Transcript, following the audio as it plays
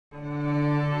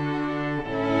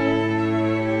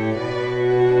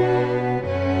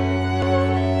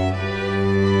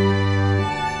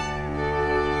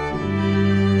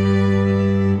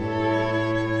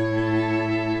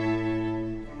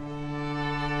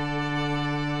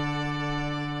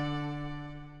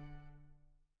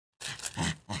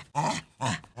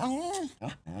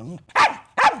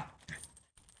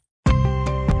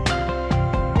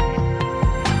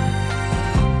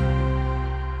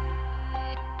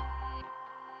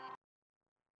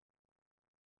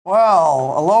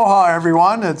Well, aloha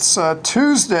everyone. It's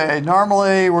Tuesday.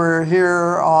 Normally we're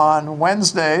here on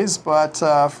Wednesdays, but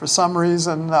for some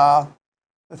reason the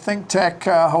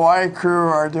ThinkTech Hawaii crew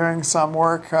are doing some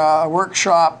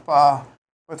workshop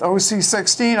with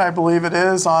OC16, I believe it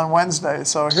is, on Wednesday.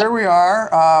 So here we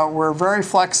are. We're very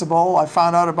flexible. I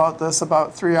found out about this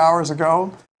about 3 hours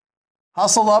ago.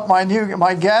 Hustled up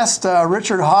my guest,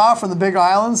 Richard Ha from the Big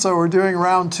Island. So we're doing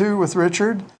round two with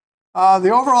Richard.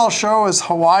 The overall show is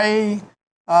Hawaii,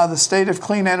 the State of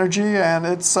Clean Energy, and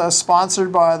it's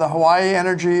sponsored by the Hawaii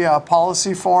Energy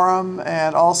Policy Forum,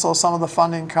 and also some of the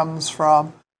funding comes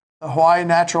from the Hawaii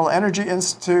Natural Energy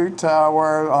Institute,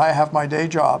 where I have my day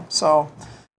job. So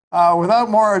without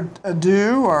more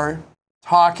ado or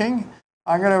talking,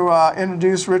 I'm going to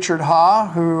introduce Richard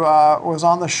Ha, who was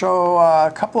on the show a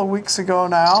couple of weeks ago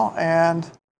now, and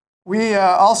we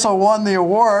also won the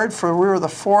award for, we were the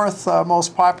fourth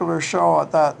most popular show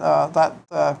at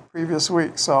that previous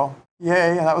week. So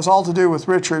yay, and that was all to do with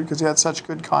Richard because he had such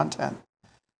good content.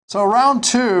 So round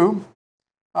two,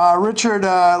 Richard,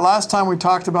 last time we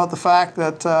talked about the fact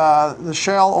that the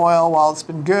shale oil, while it's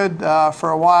been good for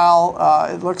a while,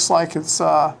 it looks like it's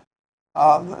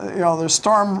there's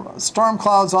storm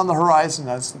clouds on the horizon.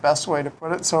 That's the best way to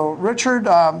put it. So, Richard,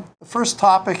 the first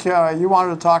topic you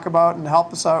wanted to talk about and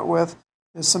help us out with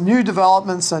is some new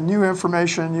developments and new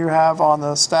information you have on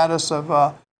the status of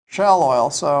shale oil.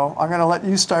 So, I'm going to let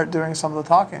you start doing some of the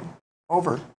talking.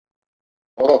 Over.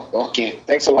 Oh, okay.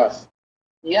 Thanks a lot.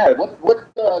 Yeah,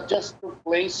 what just took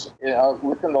place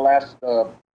within the last 2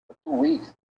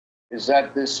 weeks is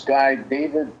that this guy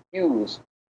David Hughes,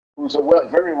 who's a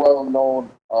very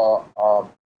well-known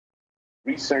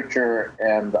researcher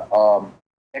and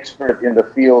expert in the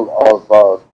field of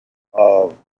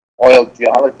oil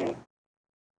geology,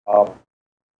 wrote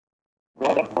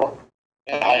a book,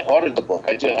 and I ordered the book.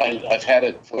 I've had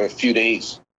it for a few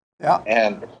days. Yeah.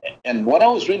 And what I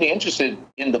was really interested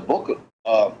in the book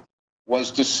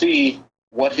was to see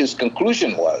what his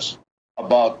conclusion was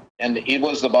about, and it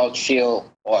was about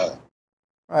shale oil.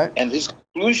 Right. And his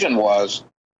conclusion was,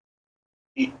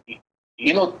 10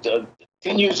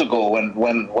 years ago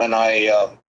when I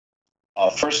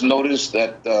first noticed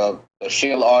that the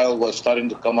shale oil was starting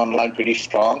to come online pretty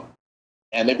strong,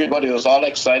 and everybody was all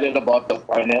excited about the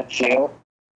Barnett Shale,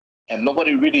 and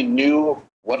nobody really knew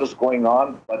what was going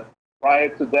on. But prior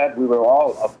to that, we were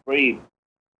all afraid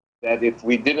that if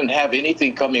we didn't have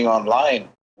anything coming online,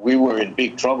 we were in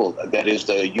big trouble. That is,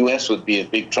 the U.S. would be in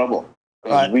big trouble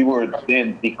because we were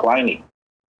then declining.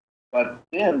 But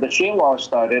then the shale oil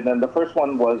started, and the first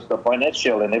one was the Barnett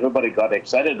Shale, and everybody got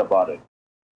excited about it.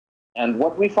 And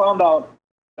what we found out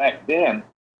back then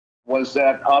was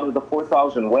that out of the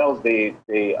 4,000 wells they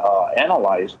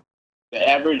analyzed, the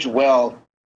average well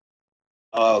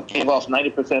gave off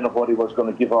 90% of what it was going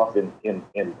to give off in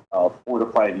 4 to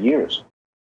 5 years.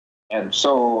 And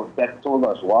so that told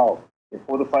us, wow, in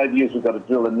 4 to 5 years, we've got to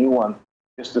drill a new one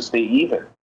just to stay even.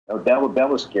 Now, that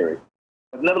was scary.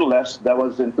 But nevertheless, that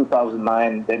was in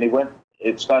 2009. Then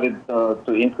it started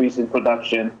to increase in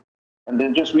production. And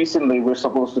then just recently, we're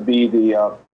supposed to be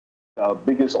the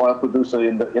biggest oil producer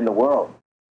in the world.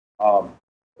 But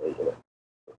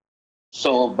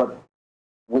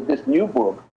with this new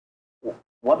book,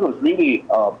 what was really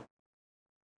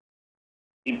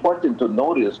important to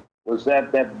notice was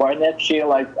that Barnett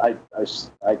Shale I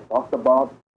talked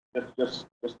about just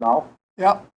now.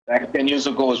 Yeah. Back 10 years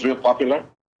ago was real popular.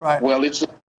 Right. Well, it's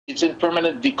in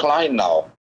permanent decline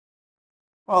now.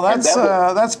 Well,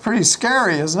 that's pretty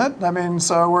scary, isn't it? I mean,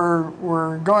 so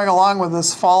we're going along with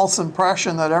this false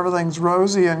impression that everything's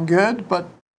rosy and good, but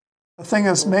the thing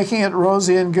that's making it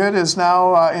rosy and good is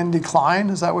now in decline.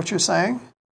 Is that what you're saying?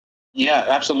 Yeah,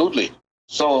 absolutely.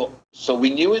 So we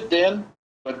knew it then,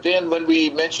 but then when we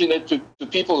mentioned it to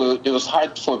people, it was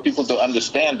hard for people to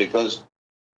understand because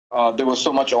there was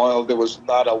so much oil, there was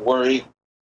not a worry.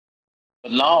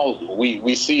 But now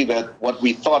we see that what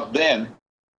we thought then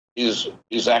is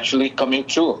actually coming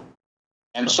true.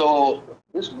 And so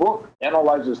this book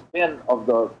analyzes 10 of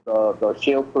the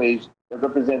shale plays that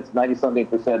represents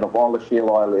 90-something% of all the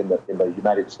shale oil in the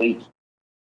United States.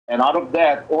 And out of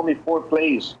that, only 4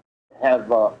 plays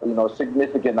have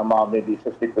significant amount, maybe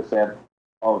 50%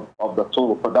 of the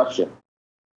total production.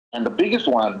 And the biggest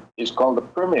one is called the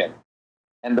Permian.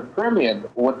 And the Permian,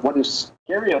 what is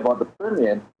scary about the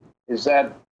Permian is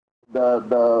that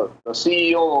the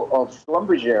CEO of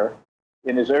Schlumberger,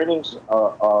 in his earnings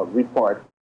report,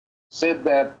 said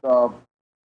that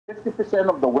 50%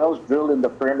 of the wells drilled in the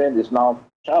Permian is now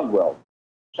child wells.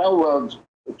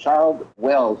 Child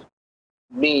wells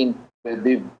mean that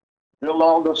they've drilled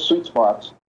all those sweet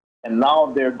spots, and now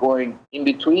they're going in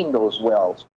between those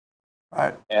wells.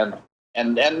 Right. And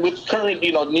with current,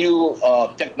 new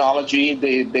technology,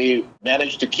 they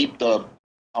manage to keep the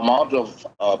amount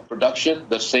of production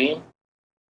the same.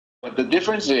 But the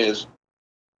difference is,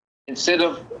 instead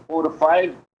of 4 to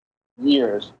 5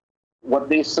 years, what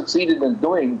they succeeded in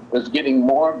doing was getting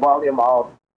more volume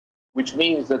out, which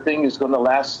means the thing is going to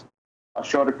last a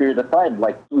shorter period of time,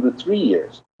 like 2 to 3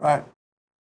 years. Right.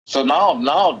 So now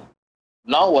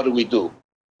what do we do?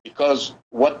 Because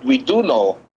what we do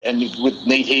know, and with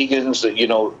Nate Hagen's,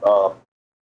 world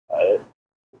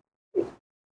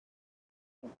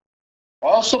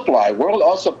oil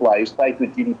supply is tied to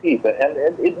GDP,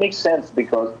 and it makes sense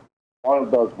because oil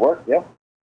does work, yeah,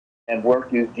 and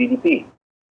work is GDP.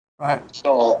 Right.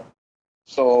 So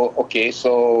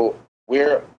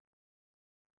we're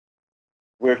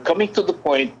coming to the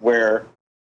point where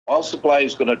oil supply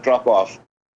is going to drop off.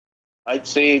 I'd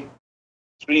say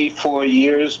 3-4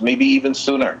 years, maybe even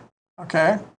sooner.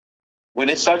 Okay. When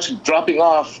it starts dropping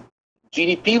off,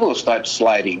 GDP will start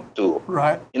sliding too.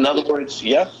 Right. In other words,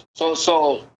 yeah.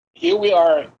 So here we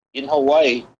are in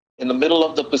Hawaii, in the middle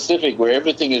of the Pacific, where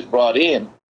everything is brought in.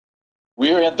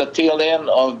 We're at the tail end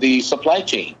of the supply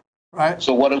chain. Right.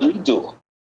 So what do we do?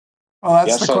 Well,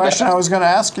 that's the question I was going to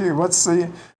ask you. What's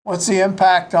the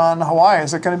impact on Hawaii?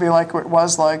 Is it going to be like it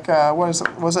was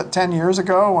was it 10 years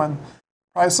ago when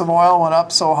price of oil went up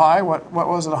so high? What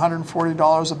was it,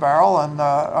 $140 a barrel, and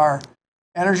our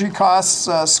energy costs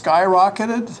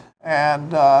skyrocketed,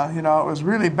 and it was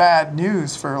really bad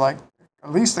news for like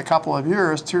at least a couple of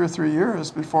years, 2 or 3 years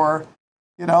before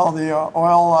the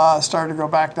oil started to go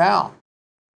back down.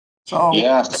 So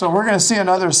yeah. So we're going to see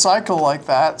another cycle like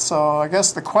that. So I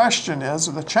guess the question is,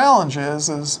 or the challenge is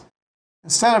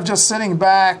instead of just sitting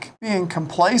back being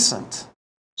complacent,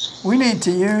 we need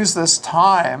to use this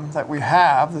time that we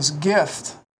have, this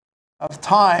gift of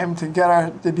time, to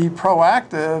be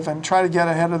proactive and try to get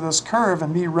ahead of this curve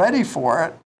and be ready for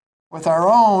it with our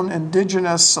own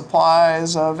indigenous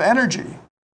supplies of energy,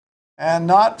 and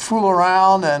not fool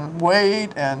around and wait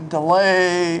and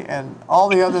delay and all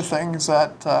the other things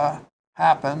that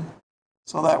happen,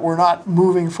 so that we're not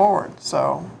moving forward.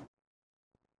 So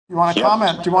you want to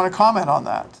comment? Do you want to comment on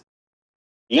that?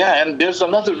 Yeah, and there's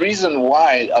another reason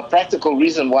why, a practical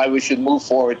reason why we should move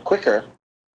forward quicker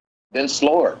than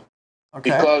slower. Okay.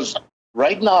 Because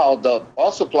right now the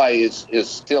oil supply is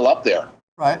still up there.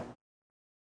 Right.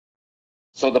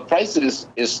 So the price is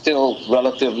still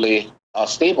relatively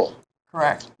stable.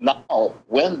 Correct. Now,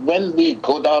 when we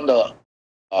go down the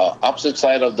opposite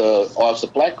side of the oil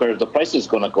supply curve, the price is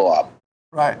going to go up.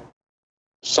 Right.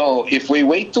 So if we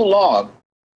wait too long,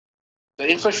 the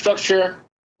infrastructure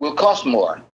will cost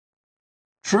more.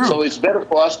 True. So it's better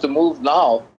for us to move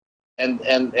now and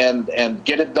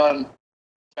get it done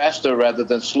faster rather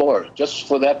than slower, just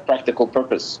for that practical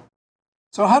purpose.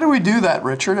 So how do we do that,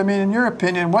 Richard? I mean, in your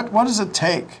opinion, what does it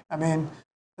take? I mean,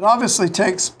 it obviously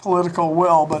takes political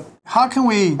will, but how can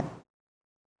we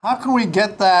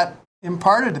get that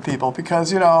imparted to people?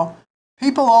 Because,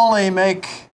 people only make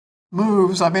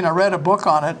moves. I mean, I read a book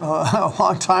on it a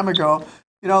long time ago.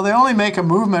 They only make a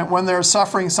movement when they're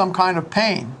suffering some kind of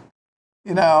pain.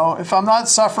 If I'm not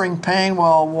suffering pain,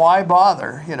 well, why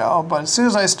bother? But as soon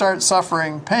as I start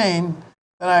suffering pain,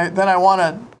 then I want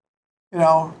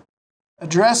to,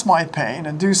 address my pain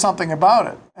and do something about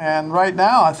it. And right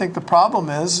now, I think the problem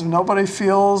is nobody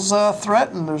feels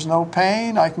threatened. There's no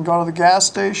pain. I can go to the gas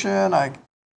station.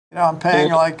 I'm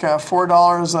paying like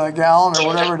 $4 a gallon or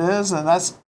whatever it is, and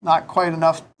that's not quite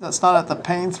enough. That's not at the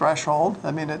pain threshold. I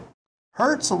mean, it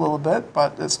hurts a little bit,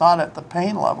 but it's not at the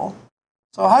pain level.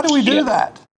 So how do we do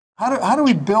that? How do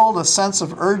we build a sense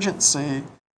of urgency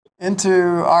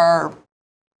into our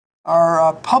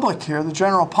public here, the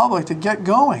general public, to get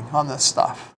going on this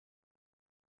stuff?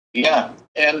 Yeah,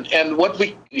 and what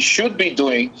we should be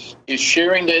doing is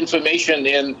sharing the information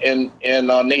in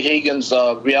Nate Hagen's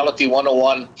Reality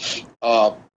 101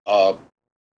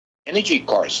 energy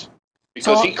course,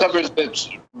 because he covers it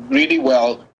really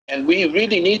well, and we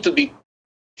really need to be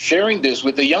sharing this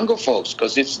with the younger folks,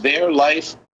 because it's their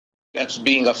life that's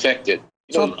being affected.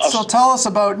 So tell us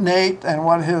about Nate and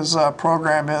what his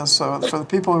program is. So for the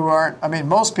people who aren't, I mean,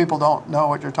 most people don't know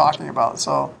what you're talking about.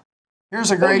 So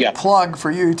here's a great plug for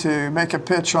you to make a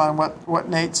pitch on what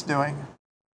Nate's doing.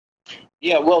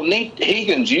 Yeah, well, Nate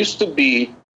Hagens used to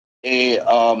be he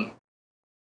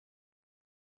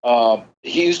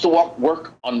used to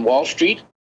work on Wall Street.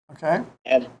 Okay.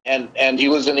 And he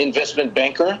was an investment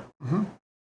banker. Mm-hmm.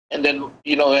 And then,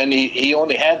 and he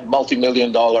only had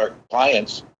multi-million-dollar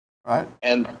clients. Right.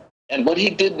 And what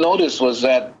he did notice was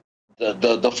that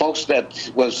the folks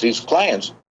that was his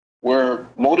clients were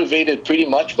motivated pretty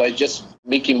much by just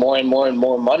making more and more and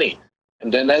more money.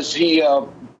 And then as he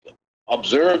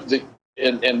observed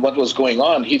and what was going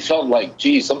on, he felt like,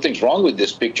 gee, something's wrong with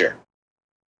this picture.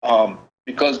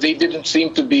 Because they didn't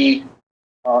seem to be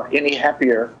any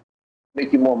happier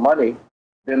making more money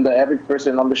than the average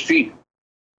person on the street.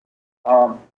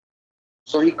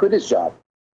 So he quit his job.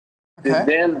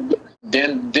 Okay.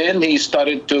 Then he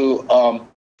started to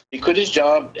he quit his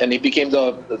job and he became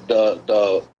the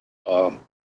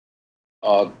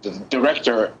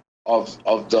director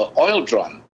of the Oil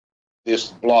Drum, this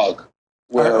blog.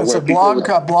 It's a blog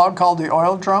called the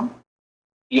Oil Drum.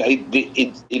 Yeah,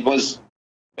 it was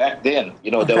back then.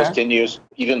 You know, that was 10 years,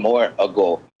 even more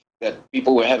ago, that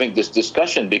people were having this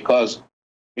discussion because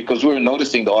we were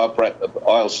noticing the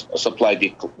oil supply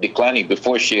declining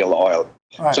before shale oil.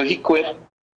 Right. So he quit,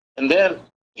 and then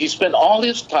he spent all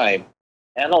his time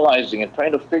analyzing and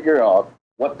trying to figure out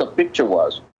what the picture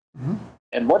was. Mm-hmm.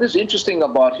 And what is interesting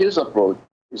about his approach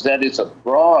is that it's a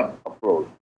broad approach.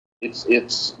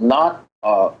 It's not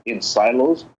in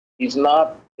silos. He's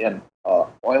not an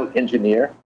oil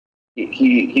engineer.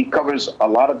 He covers a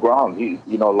lot of ground.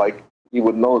 Like he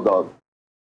would know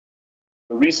the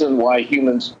reason why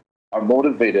humans are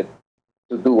motivated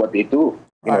to do what they do.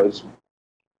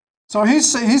 So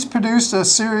he's produced a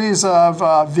series of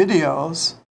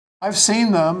videos. I've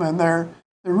seen them, and they're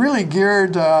really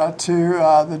geared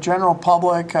to the general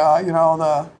public.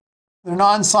 They're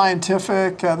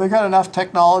non-scientific. They've got enough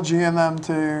technology in them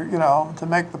to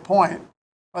make the point.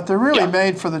 But they're really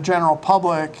made for the general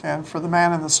public and for the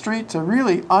man in the street to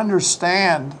really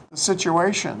understand the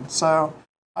situation. So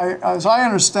as I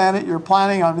understand it, you're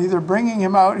planning on either bringing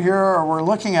him out here or we're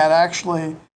looking at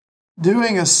actually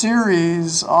doing a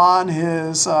series on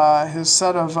his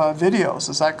set of videos.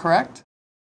 Is that correct?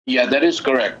 Yeah, that is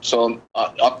correct. So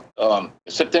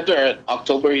September and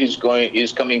October, he's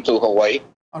coming to Hawaii,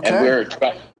 and we're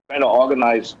trying to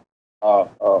organize. I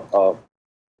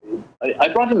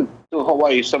brought him to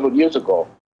Hawaii several years ago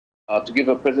to give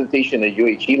a presentation at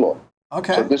UH Hilo.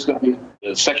 Okay. So this is going to be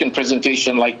the second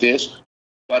presentation like this.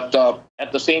 But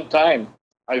at the same time,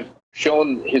 I've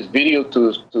shown his video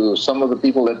to some of the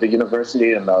people at the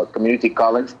university and community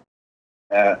college.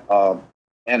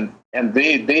 And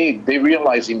they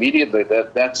realize immediately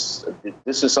that this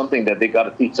is something that they got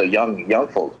to teach the young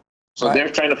folks. So they're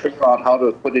trying to figure out how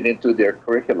to put it into their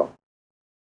curriculum.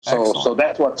 So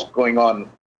that's what's going on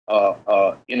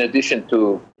in addition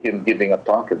to him giving a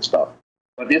talk and stuff.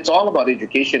 But it's all about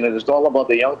education, and it's all about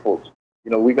the young folks.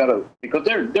 We got to, because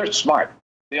they're smart.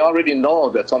 They already know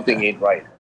that something ain't right.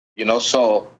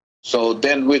 So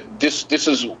then with this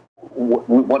is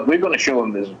what we're going to show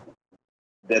them is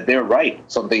that they're right,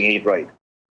 something ain't right.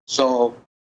 So,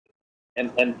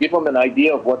 and give them an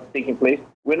idea of what's taking place.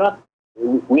 We're not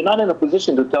in a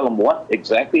position to tell them what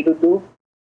exactly to do,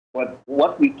 but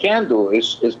what we can do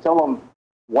is tell them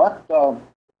what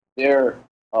their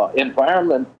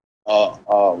environment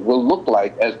will look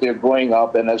like as they're growing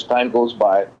up and as time goes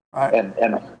by, and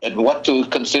what to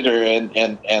consider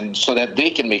and so that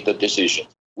they can make the decision.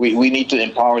 We need to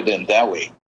empower them that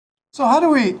way. So how do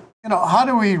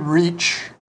we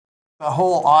reach the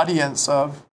whole audience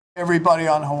of everybody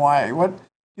on Hawaii? Do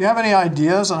you have any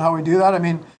ideas on how we do that? I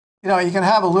mean, you can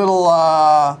have a little,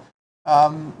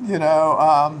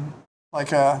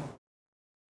 like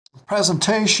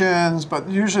presentations, but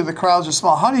usually the crowds are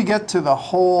small. How do you get to the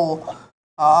whole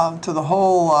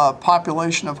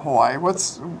population of Hawaii?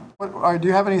 Do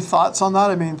you have any thoughts on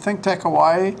that? I mean, ThinkTech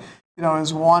Hawaii,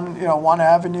 is one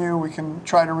avenue we can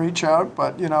try to reach out,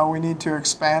 but we need to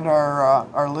expand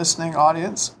our listening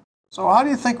audience. So how do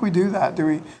you think we do that? Do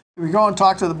we go and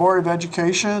talk to the Board of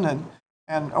Education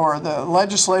or the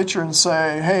legislature and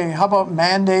say, hey, how about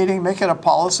make it a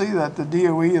policy that the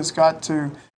DOE has got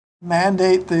to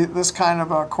mandate this kind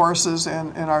of courses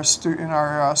in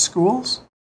our schools?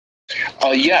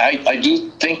 I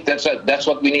do think that's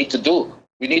what we need to do.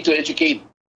 We need to educate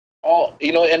all,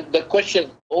 and the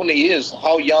question only is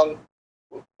how young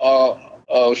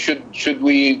should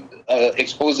we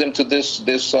expose them to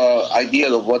this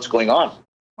idea of what's going on.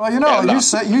 Well, you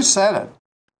said it.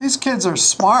 These kids are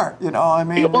smart. I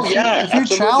mean, if you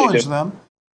challenge them,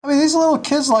 I mean, these little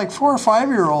kids, like 4 or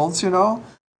 5-year-olds, they know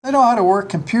how to work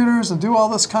computers and do all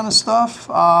this kind of stuff.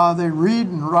 They read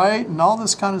and write and all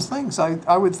this kind of things.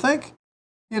 I would think,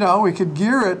 we could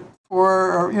gear it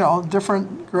for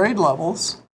different grade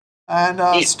levels and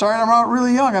start them out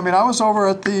really young. I mean, I was over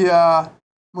at the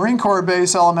Marine Corps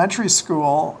Base Elementary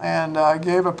School and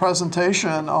gave a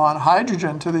presentation on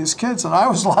hydrogen to these kids, and I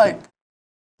was like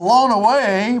blown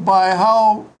away by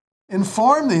how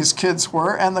informed these kids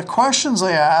were, and the questions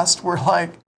they asked were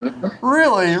like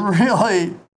really,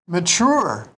 really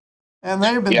mature. And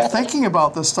they've been thinking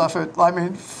about this stuff. I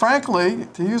mean, frankly,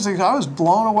 to use these, I was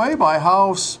blown away by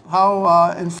how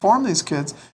informed these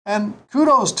kids. And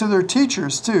kudos to their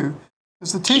teachers, too,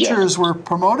 because the teachers were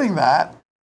promoting that.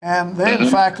 And they, in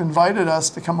fact, invited us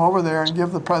to come over there and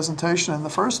give the presentation in the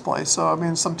first place. So, I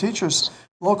mean, some teachers,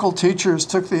 local teachers,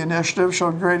 took the initiative,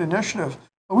 showed great initiative.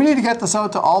 But we need to get this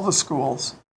out to all the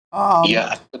schools.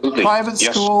 Absolutely. Private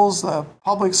schools, the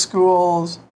public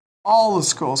schools, all the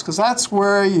schools, because that's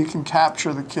where you can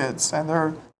capture the kids. And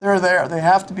they're there. They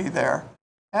have to be there.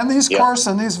 And these courses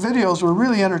and these videos were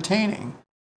really entertaining.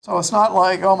 So it's not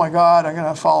like, oh, my God, I'm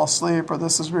going to fall asleep or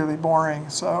this is really boring.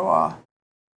 So,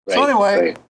 so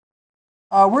anyway.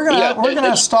 We're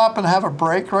gonna stop and have a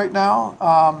break right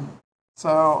now.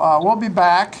 So we'll be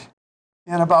back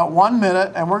in about 1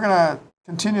 minute, and we're gonna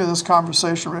continue this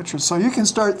conversation, Richard. So you can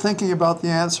start thinking about the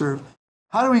answer of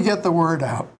how do we get the word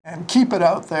out and keep it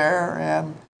out there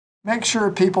and make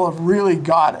sure people have really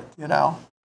got it. You know.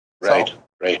 Right.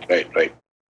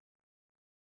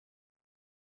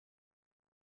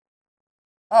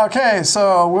 Okay,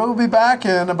 so we'll be back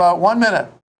in about 1 minute.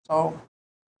 So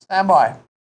stand by.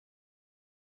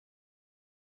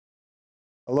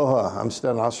 Aloha, I'm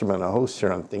Stan Osterman, a host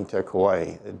here on ThinkTech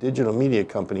Hawaii, a digital media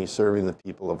company serving the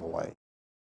people of Hawaii.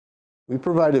 We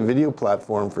provide a video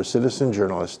platform for citizen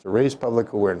journalists to raise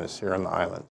public awareness here on the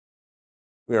island.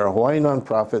 We are a Hawaii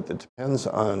nonprofit that depends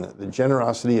on the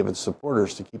generosity of its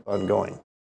supporters to keep on going.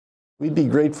 We'd be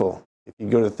grateful if you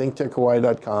go to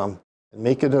thinktechhawaii.com and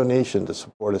make a donation to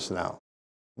support us now.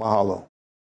 Mahalo.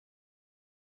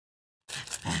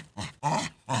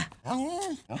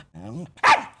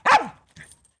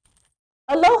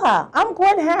 Aloha, I'm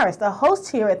Gwen Harris, the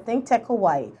host here at ThinkTech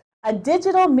Hawaii, a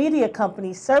digital media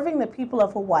company serving the people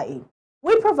of Hawaii.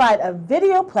 We provide a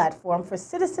video platform for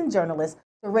citizen journalists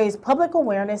to raise public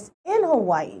awareness in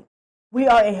Hawaii. We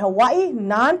are a Hawaii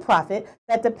nonprofit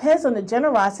that depends on the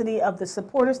generosity of the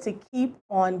supporters to keep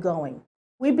on going.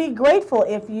 We'd be grateful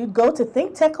if you'd go to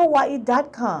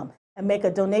thinktechhawaii.com and make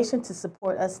a donation to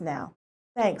support us now.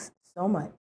 Thanks so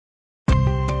much.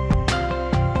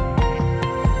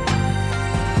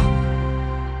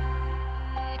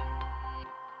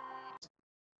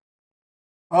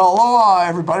 Well, aloha,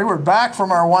 everybody. We're back from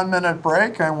our 1 minute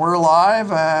break, and we're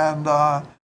live. And I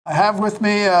have with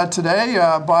me today,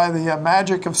 by the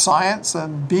magic of science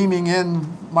and beaming in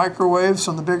microwaves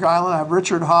from the Big Island, I have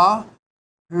Richard Ha,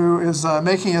 who is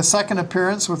making a second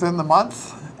appearance within the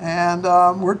month. And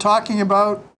we're talking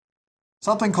about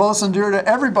something close and dear to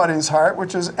everybody's heart,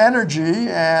 which is energy,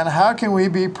 and how can we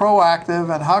be proactive,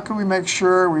 and how can we make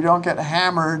sure we don't get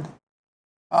hammered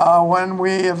when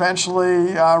we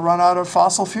eventually run out of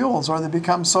fossil fuels, or they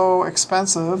become so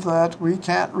expensive that we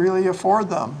can't really afford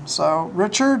them. So,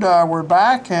 Richard, we're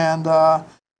back, and I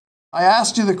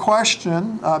asked you the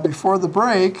question before the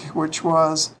break, which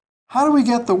was, how do we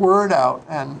get the word out,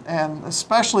 and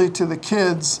especially to the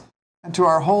kids and to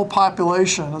our whole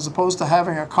population, as opposed to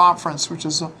having a conference, which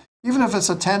is, even if it's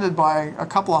attended by a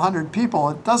couple of hundred people,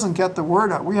 it doesn't get the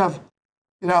word out. We have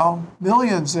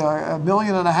millions, 1.5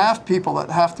 million people that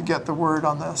have to get the word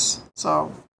on this.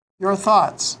 So, your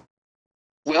thoughts?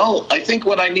 Well, I think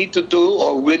what I need to do,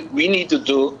 or we need to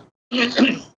do,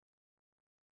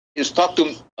 is talk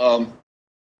to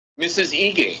Mrs.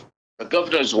 Ige, the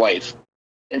governor's wife,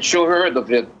 and show her the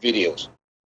videos.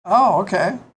 Oh,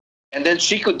 okay. And then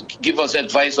she could give us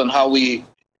advice on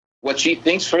what she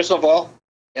thinks, first of all,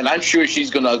 and I'm sure she's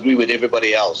going to agree with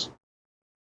everybody else.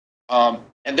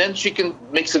 And then she can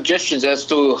make suggestions as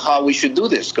to how we should do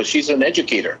this, because she's an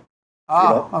educator.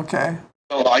 Okay.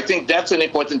 So I think that's an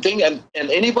important thing. And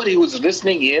anybody who's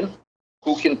listening in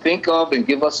who can think of and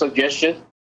give us suggestions,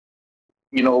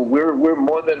 we're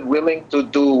more than willing to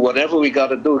do whatever we got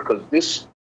to do, because this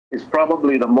is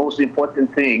probably the most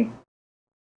important thing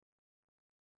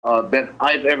that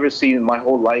I've ever seen in my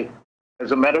whole life.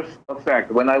 As a matter of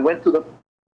fact, when I went to the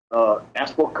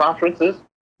ASPO conferences,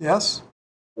 yes,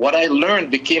 what I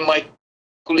learned became my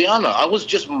kuleana. I was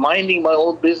just minding my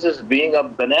own business, being a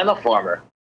banana farmer.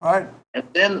 Right. And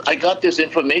then I got this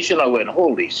information. I went,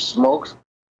 holy smokes,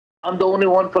 I'm the only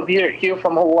one from here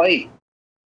from Hawaii.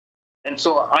 And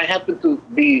so I happen to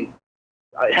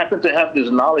have this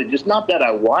knowledge. It's not that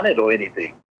I want it or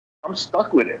anything. I'm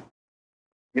stuck with it.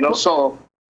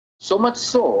 So much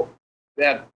so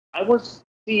that I was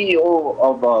CEO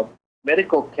of a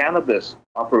medical cannabis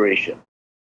operation.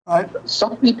 Right.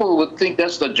 Some people would think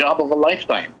that's the job of a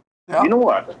lifetime. Yeah. You know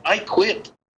what? I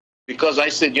quit because I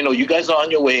said, you guys are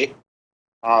on your way.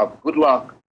 Good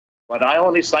luck. but I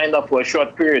only signed up for a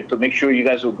short period to make sure you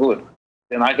guys were good.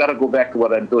 Then I got to go back to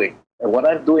what I'm doing. And what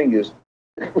I'm doing is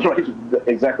right,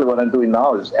 exactly what I'm doing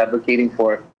now is advocating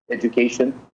for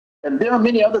education. And there are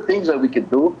many other things that we can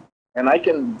do. And I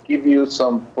can give you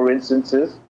some, for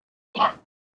instances.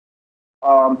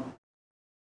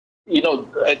 You know,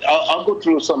 I'll go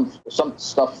through some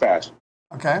stuff fast.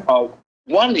 Okay.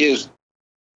 One is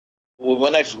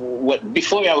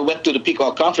before I went to the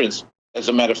Peacock conference. As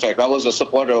a matter of fact, I was a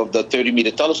supporter of the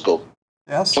 30-meter telescope.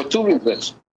 Yes. For two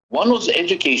reasons. One was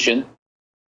education,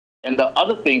 and the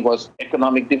other thing was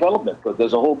economic development, because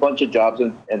there's a whole bunch of jobs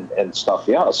and stuff,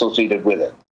 yeah, associated with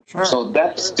it. Sure. So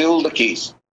that's still the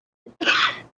case.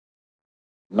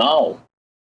 Now,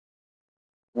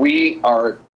 we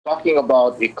are talking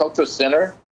about a culture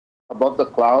center above the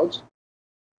clouds,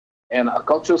 and a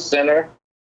cultural center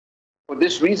for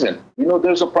this reason. You know,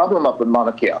 there's a problem up in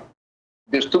Mauna Kea.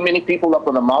 There's too many people up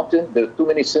on the mountain. There's too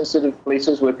many sensitive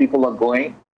places where people are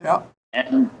going. Yeah.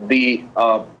 And the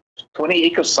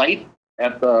 20-acre site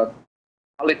at the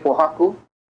Halepohaku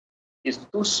is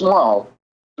too small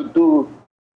to do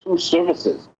two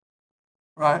services.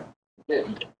 Right.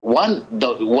 One,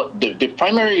 the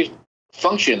primary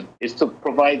function is to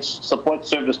provide support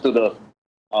service to the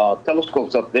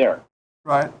telescopes up there.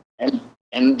 Right.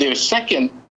 And their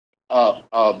second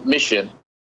mission,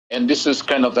 and this is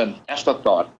kind of an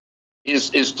afterthought,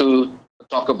 is to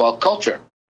talk about culture.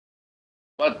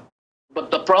 But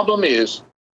the problem is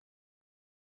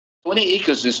 20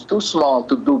 acres is too small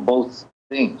to do both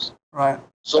things. Right.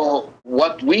 So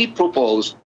what we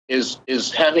propose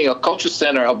is having a culture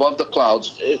center above the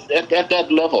clouds at that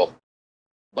level,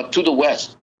 but to the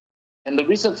west. And the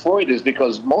reason for it is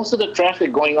because most of the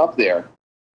traffic going up there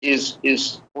is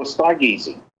for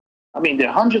stargazing. I mean, there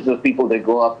are hundreds of people that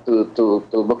go up to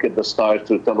look at the stars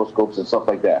through telescopes and stuff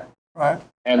like that. Right.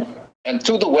 And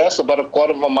to the west, about a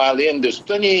quarter of a mile in, there's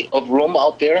plenty of room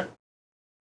out there.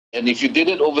 And if you did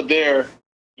it over there,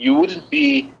 you wouldn't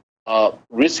be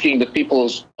risking the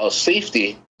people's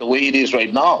safety the way it is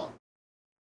right now,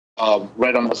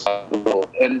 right on the side of the road.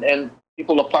 And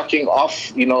people are parking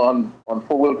off, you know, on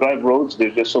four-wheel drive roads.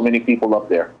 There's just so many people up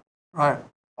there. Right.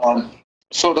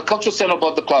 So the cultural center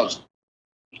above the clouds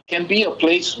can be a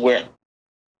place where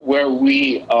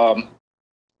we,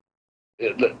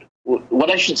 what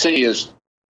I should say is,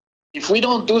 if we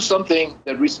don't do something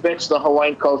that respects the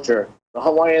Hawaiian culture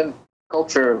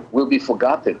will be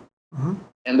forgotten. Mm-hmm.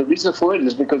 And the reason for it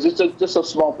is because it's just a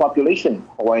small population,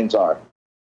 Hawaiians are.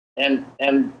 And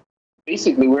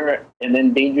basically, we're an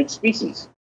endangered species.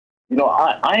 You know,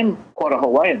 I'm quarter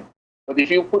Hawaiian, but if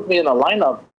you put me in a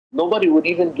lineup, nobody would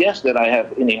even guess that I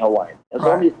have any Hawaiian. As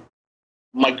long as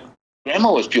my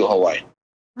grandma was pure Hawaiian.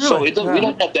 Really? So we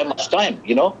don't have that much time,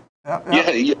 you know? Yeah.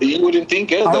 You wouldn't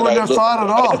think I wouldn't have thought at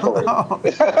all. No.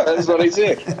 That's what I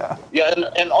said. Yeah,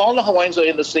 and all the Hawaiians are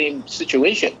in the same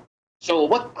situation. So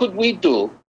what could we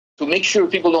do to make sure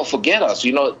people don't forget us?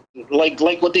 You know, like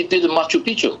what they did in Machu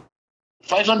Picchu.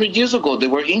 500 years ago, they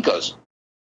were Incas.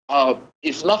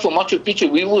 If not for Machu Picchu,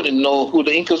 we wouldn't know who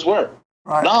the Incas were.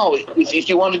 Right. Now, if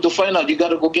you wanted to find out, you got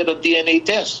to go get a DNA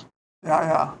test.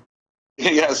 Yeah.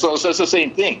 Yeah, so it's the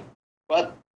same thing.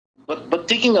 But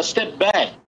taking a step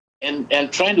back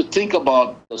and trying to think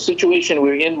about the situation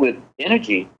we're in with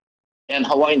energy and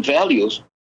Hawaiian values,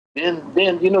 then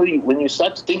you know, when you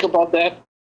start to think about that,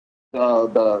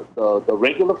 the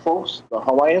regular folks, the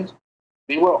Hawaiians,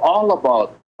 they were all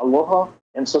about aloha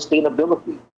and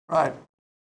sustainability. Right.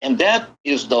 And that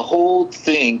is the whole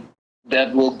thing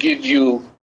that will give you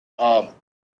the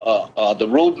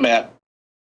roadmap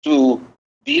to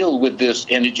deal with this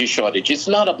energy shortage. It's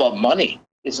not about money.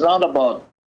 It's not about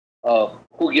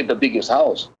who get the biggest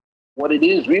house. What it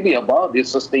is really about is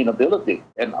sustainability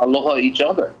and aloha each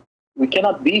other. We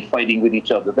cannot be fighting with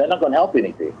each other. They're not going to help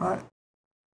anything. Right.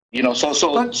 You know,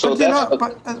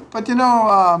 But you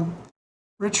know,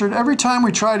 Richard, every time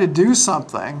we try to do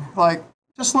something, like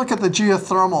just look at the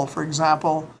geothermal, for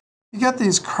example, you get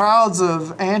these crowds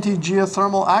of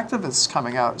anti-geothermal activists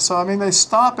coming out. So I mean, they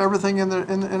stop everything in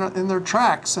their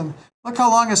tracks. And look how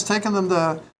long it's taken them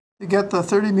to get the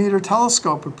 30-meter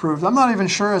telescope approved. I'm not even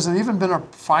sure, has it even been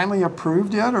finally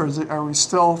approved yet, or are we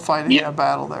still fighting a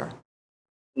battle there?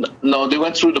 No, they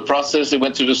went through the process. They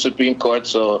went through the Supreme Court,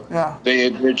 so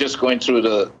they're just going through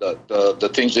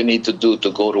the things they need to do to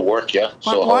go to work. Yeah. But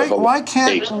so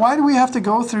why do we have to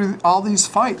go through all these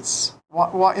fights?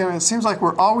 Why, you know, it seems like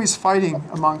we're always fighting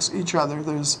amongst each other.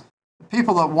 There's the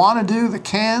people that want to do the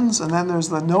cans, and then there's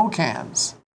the no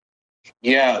cans.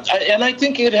 Yeah, and I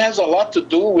think it has a lot to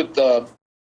do with the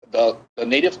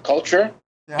native culture.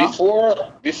 Yeah.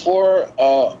 Before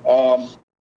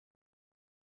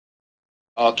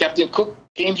Captain Cook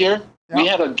came here, we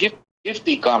had a gift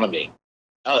economy.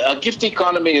 A gift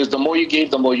economy is the more you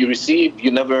give, the more you receive.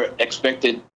 You never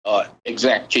expected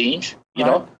exact change, you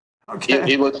know.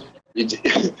 Okay. It was,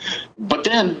 but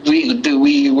then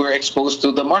we were exposed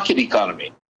to the market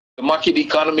economy. The market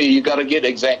economy, you got to get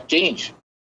exact change,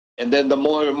 and then the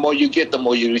more you get, the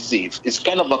more you receive. It's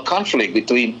kind of a conflict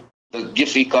between the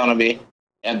gift economy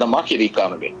and the market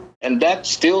economy, and that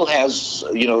still has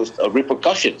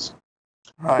repercussions.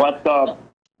 Right. But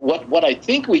what I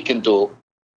think we can do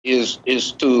is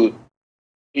to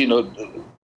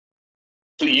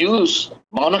to use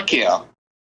Mauna Kea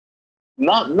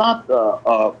not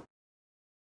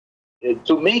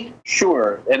to make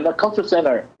sure, and the culture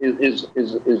center is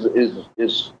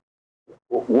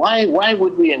why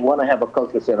would we want to have a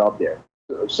culture center up there,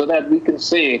 so that we can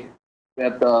say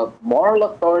that the moral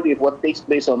authority of what takes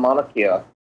place on Mauna Kea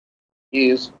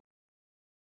is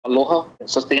aloha and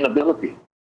sustainability.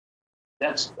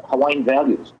 That's Hawaiian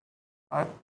values. Right.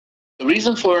 The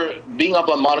reason for being up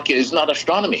on Mauna Kea is not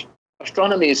astronomy.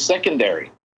 Astronomy is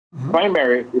secondary. Mm-hmm.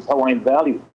 Primary is Hawaiian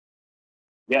values.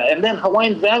 Yeah, and then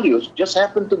Hawaiian values just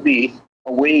happen to be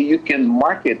a way you can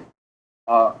market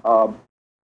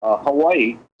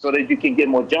Hawaii so that you can get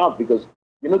more jobs, because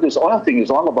this oil thing is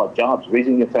all about jobs,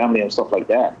 raising your family and stuff like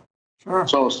that. Sure.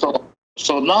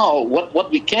 So now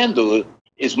what we can do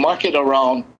is market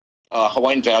around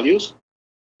Hawaiian values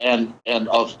and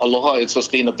of aloha and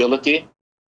sustainability,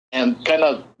 and kind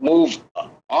of move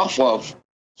off of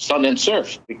sun and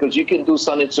surf, because you can do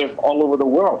sun and surf all over the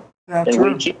world. Yeah, and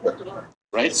true. way cheaper,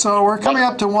 right? So we're coming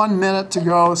up to 1 minute to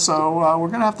go, so we're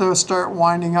going to have to start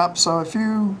winding up. So if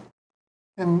you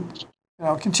can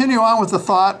continue on with the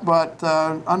thought, but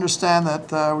understand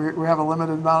that we have a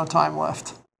limited amount of time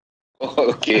left.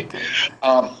 Okay.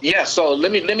 Yeah, so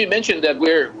let me mention that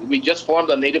we just formed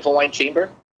a Native Hawaiian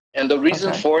Chamber, and the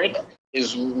reason for it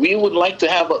is we would like to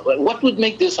have what would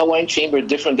make this Hawaiian Chamber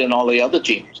different than all the other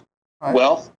chambers? Right.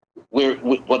 Well,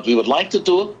 what we would like to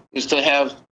do is to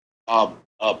have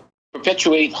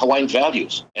perpetuate Hawaiian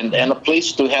values, and a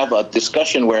place to have a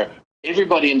discussion where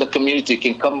everybody in the community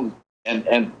can come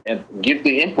and give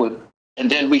the input, and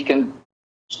then we can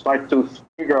start to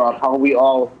figure out how we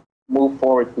all move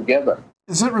forward together.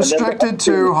 Is it restricted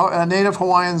to Native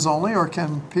Hawaiians only, or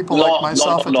can people like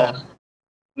myself attend?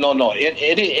 No.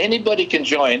 Anybody can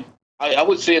join. I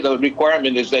would say the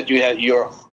requirement is that you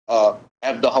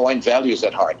have the Hawaiian values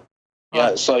at heart. Yeah,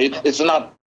 right. So it's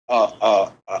not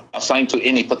assigned to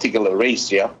any particular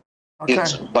race. Yeah, okay.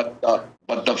 But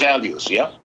the values.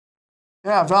 Yeah.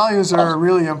 Yeah, values are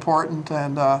really important.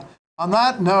 And on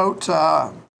that note,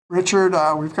 Richard,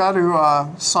 we've got to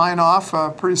sign off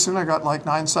pretty soon. I got like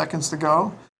 9 seconds to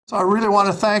go. So I really want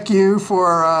to thank you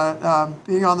for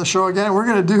being on the show again. And we're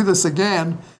going to do this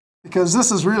again, because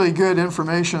this is really good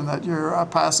information that you're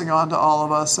passing on to all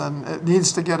of us, and it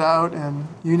needs to get out, and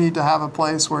you need to have a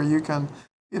place where you can,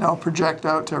 project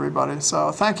out to everybody.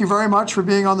 So thank you very much for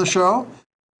being on the show.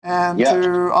 And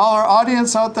to all our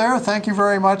audience out there, thank you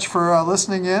very much for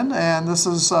listening in. And this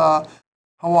is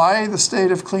Hawaii, the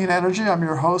state of clean energy. I'm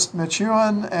your host, Mitch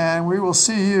Ewan, and we will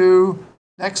see you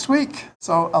next week.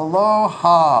 So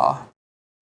aloha.